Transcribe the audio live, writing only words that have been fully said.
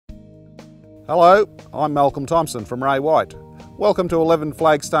Hello, I'm Malcolm Thomson from Ray White. Welcome to 11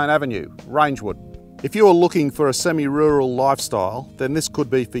 Flagstone Avenue, Rangewood. If you're looking for a semi-rural lifestyle, then this could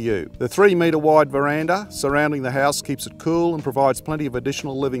be for you. The 3-metre wide veranda surrounding the house keeps it cool and provides plenty of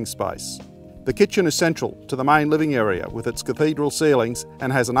additional living space. The kitchen is central to the main living area with its cathedral ceilings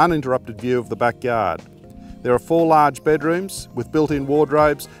and has an uninterrupted view of the backyard. There are 4 large bedrooms with built-in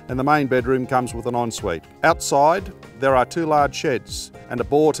wardrobes, and the main bedroom comes with an ensuite. Outside, there are 2 large sheds and a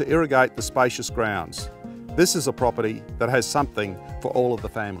bore to irrigate the spacious grounds. This is a property that has something for all of the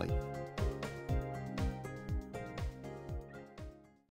family.